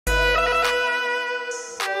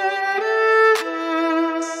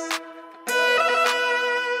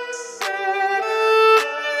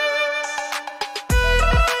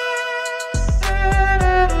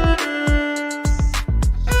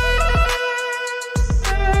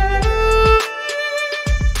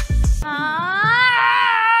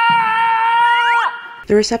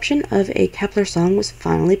The reception of a Kep1er song was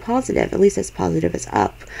finally positive, at least as positive as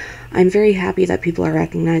Up. I'm very happy that people are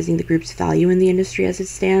recognizing the group's value in the industry as it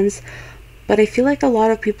stands, but I feel like a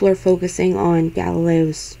lot of people are focusing on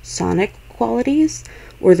Galileo's sonic qualities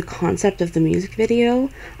or the concept of the music video.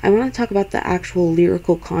 I want to talk about the actual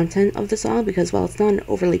lyrical content of the song because while it's not an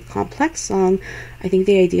overly complex song, I think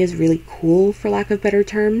the idea is really cool, for lack of better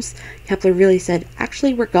terms. Kep1er really said,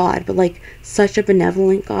 actually we're God, but like such a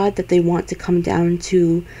benevolent God that they want to come down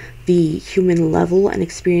to the human level and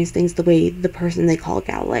experience things the way the person they call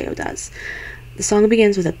Galileo does. The song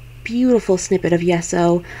begins with a beautiful snippet of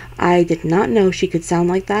Yeseo. I did not know she could sound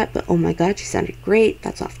like that, but oh my god, she sounded great.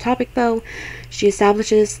 That's off topic though. She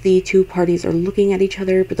establishes the two parties are looking at each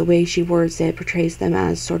other, but the way she words it portrays them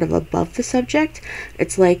as sort of above the subject.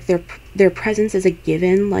 It's like their presence is a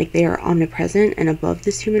given, like they are omnipresent and above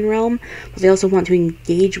this human realm, but they also want to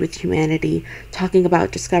engage with humanity, talking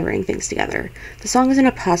about discovering things together. The song is an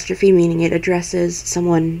apostrophe, meaning it addresses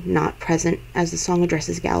someone not present, as the song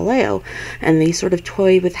addresses Galileo, and they sort of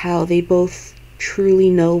toy with how they both truly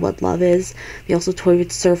know what love is. They also toy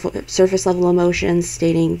with surface level emotions,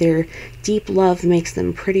 stating their deep love makes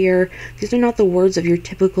them prettier. These are not the words of your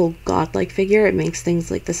typical godlike figure. It makes things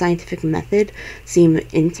like the scientific method seem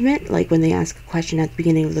intimate, like when they ask a question at the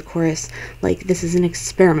beginning of the chorus, like this is an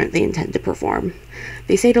experiment they intend to perform.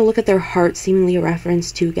 They say to look at their heart, seemingly a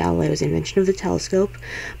reference to Galileo's invention of the telescope,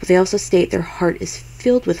 but they also state their heart is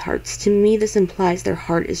filled with hearts. To me, this implies their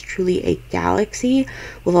heart is truly a galaxy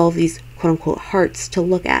with all of these quote-unquote hearts to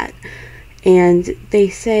look at. And they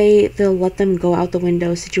say they'll let them go out the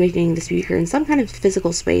window, situating the speaker in some kind of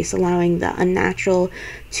physical space, allowing the unnatural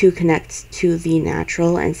to connect to the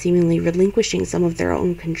natural and seemingly relinquishing some of their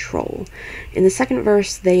own control. In the second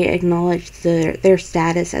verse, they acknowledge their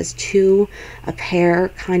status as two, a pair,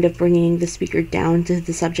 kind of bringing the speaker down to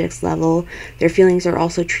the subject's level. Their feelings are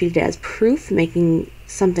also treated as proof, making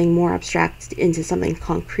something more abstract into something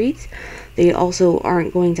concrete. They also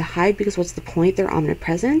aren't going to hide because what's the point? They're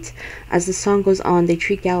omnipresent. As the song goes on, they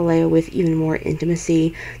treat Galileo with even more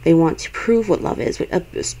intimacy. They want to prove what love is, a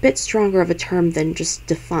bit stronger of a term than just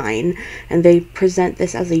define, and they present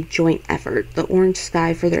this as a joint effort. The orange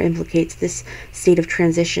sky further implicates this state of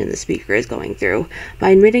transition the speaker is going through.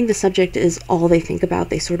 By admitting the subject is all they think about,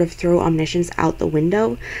 they sort of throw omniscience out the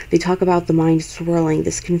window. They talk about the mind swirling,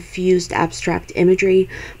 this confused abstract imagery,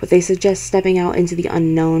 but they suggest stepping out into the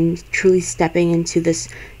unknown, truly stepping into this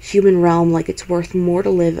human realm like it's worth more to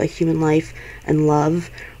live a human life and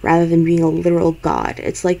love rather than being a literal god.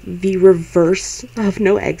 It's like the reverse of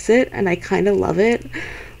No Exit, and I kind of love it.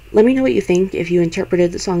 Let me know what you think if you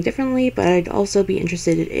interpreted the song differently, but I'd also be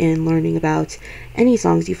interested in learning about any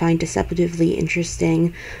songs you find deceptively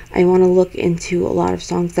interesting. I want to look into a lot of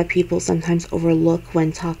songs that people sometimes overlook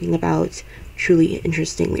when talking about truly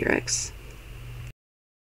interesting lyrics.